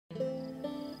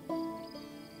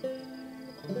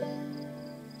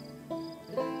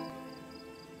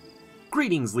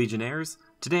Greetings, Legionnaires!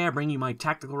 Today I bring you my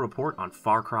tactical report on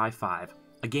Far Cry 5,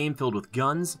 a game filled with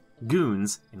guns,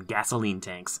 goons, and gasoline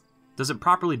tanks. Does it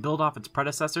properly build off its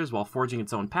predecessors while forging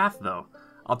its own path, though?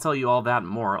 I'll tell you all that and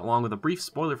more, along with a brief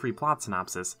spoiler-free plot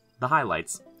synopsis, the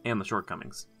highlights, and the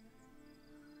shortcomings.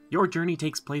 Your journey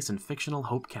takes place in fictional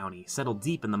Hope County, settled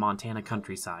deep in the Montana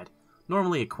countryside.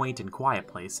 Normally a quaint and quiet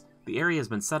place, the area has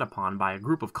been set upon by a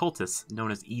group of cultists known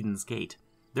as Eden's Gate.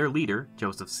 Their leader,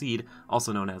 Joseph Seed,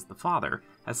 also known as the Father,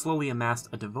 has slowly amassed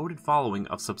a devoted following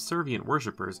of subservient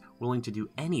worshippers willing to do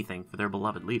anything for their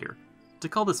beloved leader. To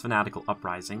quell this fanatical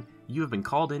uprising, you have been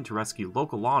called in to rescue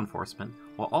local law enforcement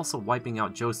while also wiping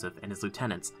out Joseph and his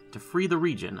lieutenants to free the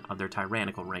region of their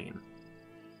tyrannical reign.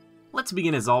 Let's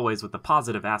begin as always with the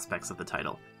positive aspects of the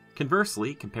title.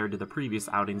 Conversely, compared to the previous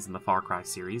outings in the Far Cry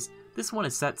series, this one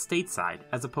is set stateside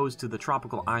as opposed to the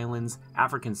tropical islands,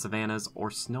 African savannas,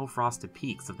 or snow-frosted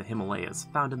peaks of the Himalayas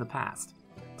found in the past.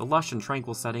 The lush and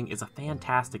tranquil setting is a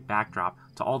fantastic backdrop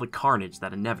to all the carnage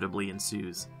that inevitably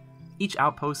ensues. Each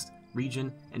outpost,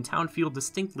 region, and town feel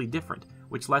distinctly different,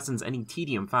 which lessens any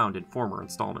tedium found in former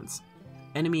installments.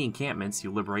 Enemy encampments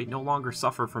you liberate no longer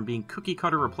suffer from being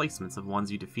cookie-cutter replacements of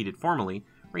ones you defeated formerly,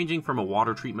 ranging from a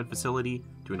water treatment facility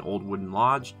to an old wooden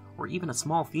lodge, or even a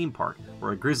small theme park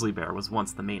where a grizzly bear was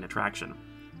once the main attraction.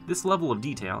 This level of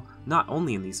detail, not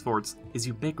only in these forts, is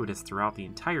ubiquitous throughout the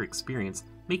entire experience,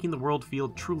 making the world feel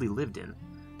truly lived in.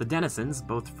 The denizens,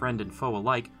 both friend and foe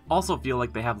alike, also feel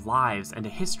like they have lives and a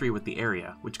history with the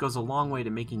area, which goes a long way to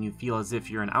making you feel as if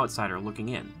you're an outsider looking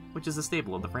in, which is a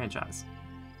staple of the franchise.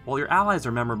 While your allies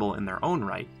are memorable in their own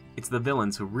right, it's the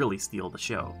villains who really steal the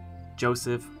show.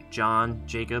 Joseph, John,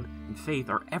 Jacob, and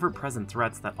Faith are ever-present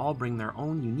threats that all bring their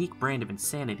own unique brand of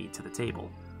insanity to the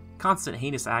table. Constant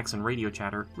heinous acts and radio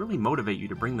chatter really motivate you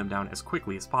to bring them down as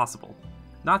quickly as possible.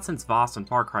 Not since Voss and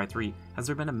Far Cry 3 has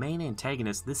there been a main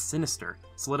antagonist this sinister,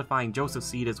 solidifying Joseph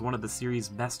Seed as one of the series'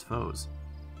 best foes.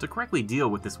 To correctly deal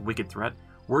with this wicked threat,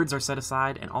 words are set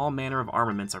aside and all manner of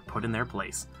armaments are put in their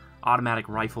place. Automatic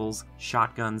rifles,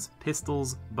 shotguns,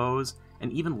 pistols, bows,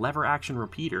 and even lever-action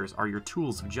repeaters are your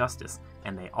tools of justice,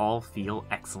 and they all feel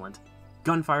excellent.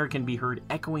 Gunfire can be heard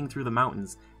echoing through the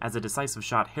mountains as a decisive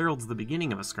shot heralds the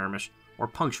beginning of a skirmish or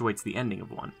punctuates the ending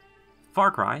of one.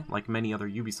 Far Cry, like many other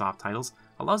Ubisoft titles,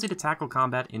 allows you to tackle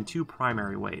combat in two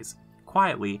primary ways,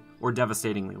 quietly or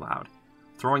devastatingly loud.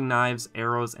 Throwing knives,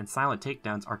 arrows, and silent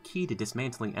takedowns are key to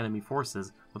dismantling enemy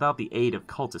forces without the aid of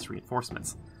cultist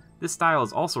reinforcements. This style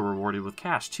is also rewarded with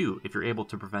cash too if you're able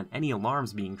to prevent any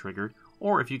alarms being triggered,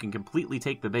 or if you can completely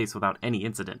take the base without any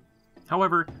incident.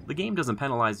 However, the game doesn't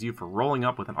penalize you for rolling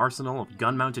up with an arsenal of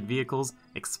gun-mounted vehicles,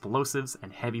 explosives,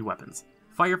 and heavy weapons.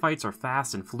 Firefights are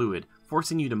fast and fluid,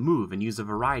 forcing you to move and use a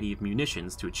variety of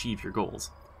munitions to achieve your goals.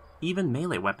 Even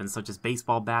melee weapons such as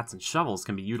baseball bats and shovels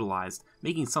can be utilized,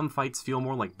 making some fights feel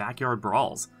more like backyard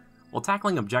brawls. While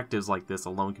tackling objectives like this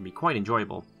alone can be quite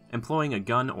enjoyable, employing a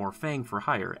gun or fang for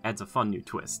hire adds a fun new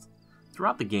twist.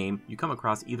 Throughout the game, you come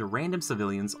across either random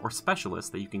civilians or specialists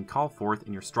that you can call forth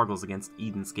in your struggles against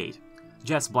Eden's Gate.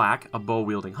 Jess Black, a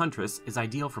bow-wielding huntress, is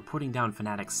ideal for putting down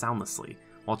fanatics soundlessly,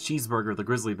 while Cheeseburger the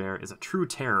grizzly bear is a true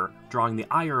terror, drawing the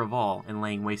ire of all and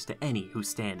laying waste to any who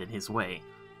stand in his way.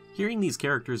 Hearing these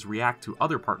characters react to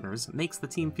other partners makes the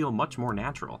team feel much more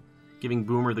natural. Giving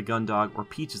Boomer the gun dog or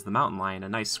Peaches the mountain lion a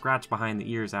nice scratch behind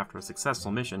the ears after a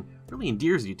successful mission really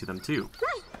endears you to them too.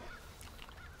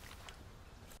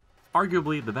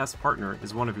 Arguably, the best partner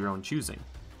is one of your own choosing.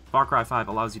 Far Cry 5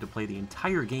 allows you to play the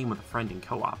entire game with a friend in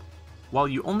co-op. While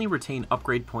you only retain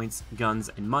upgrade points, guns,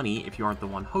 and money if you aren't the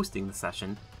one hosting the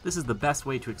session, this is the best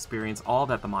way to experience all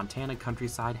that the Montana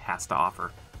countryside has to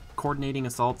offer. Coordinating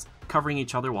assaults, covering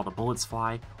each other while the bullets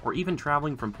fly, or even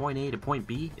traveling from point A to point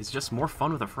B is just more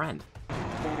fun with a friend.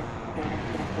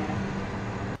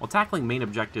 While tackling main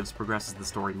objectives progresses the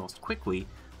story most quickly,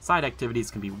 side activities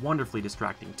can be wonderfully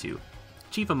distracting too.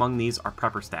 Chief among these are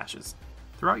prepper stashes.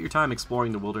 Throughout your time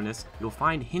exploring the wilderness, you'll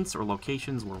find hints or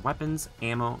locations where weapons,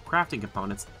 ammo, crafting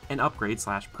components, and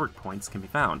upgrade/perk points can be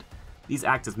found. These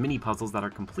act as mini-puzzles that are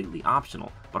completely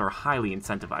optional, but are highly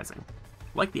incentivizing.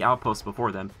 Like the outposts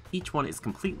before them, each one is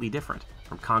completely different,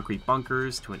 from concrete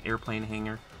bunkers to an airplane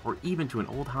hangar, or even to an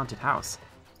old haunted house.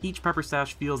 Each prepper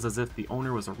stash feels as if the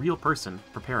owner was a real person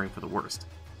preparing for the worst.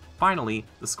 Finally,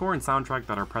 the score and soundtrack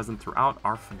that are present throughout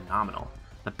are phenomenal.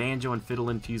 The banjo and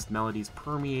fiddle-infused melodies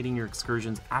permeating your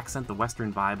excursions accent the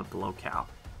western vibe of the locale.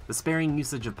 The sparing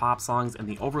usage of pop songs and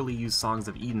the overly used songs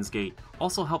of Eden's Gate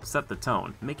also help set the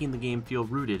tone, making the game feel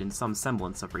rooted in some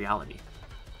semblance of reality.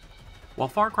 While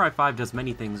Far Cry 5 does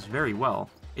many things very well,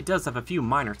 it does have a few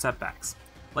minor setbacks.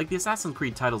 Like the Assassin's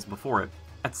Creed titles before it,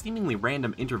 At seemingly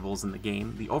random intervals in the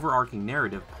game, the overarching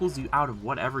narrative pulls you out of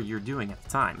whatever you're doing at the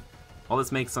time. While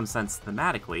this makes some sense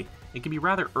thematically, it can be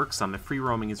rather irksome if free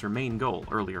roaming is your main goal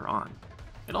earlier on.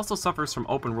 It also suffers from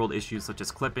open world issues such as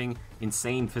clipping,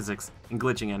 insane physics, and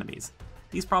glitching enemies.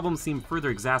 These problems seem further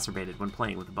exacerbated when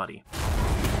playing with a buddy.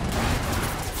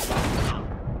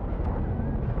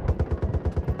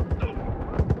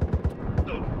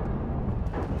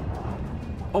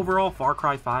 Overall, Far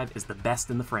Cry 5 is the best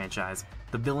in the franchise.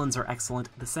 The villains are excellent,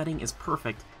 the setting is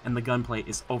perfect, and the gunplay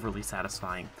is overly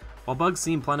satisfying. While bugs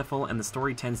seem plentiful and the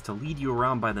story tends to lead you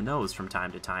around by the nose from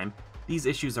time to time, these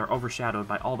issues are overshadowed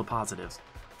by all the positives.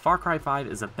 Far Cry 5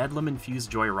 is a bedlam-infused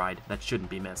joyride that shouldn't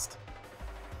be missed.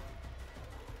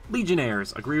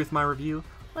 Legionnaires, agree with my review?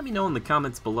 Let me know in the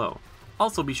comments below.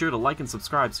 Also be sure to like and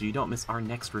subscribe so you don't miss our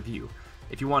next review.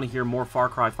 If you want to hear more Far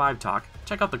Cry 5 talk,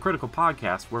 check out the Critical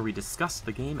Podcast where we discuss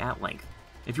the game at length.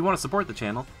 If you want to support the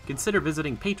channel, consider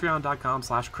visiting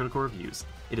patreon.com/criticalreviews.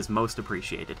 It is most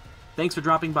appreciated. Thanks for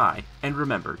dropping by, and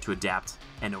remember to adapt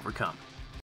and overcome.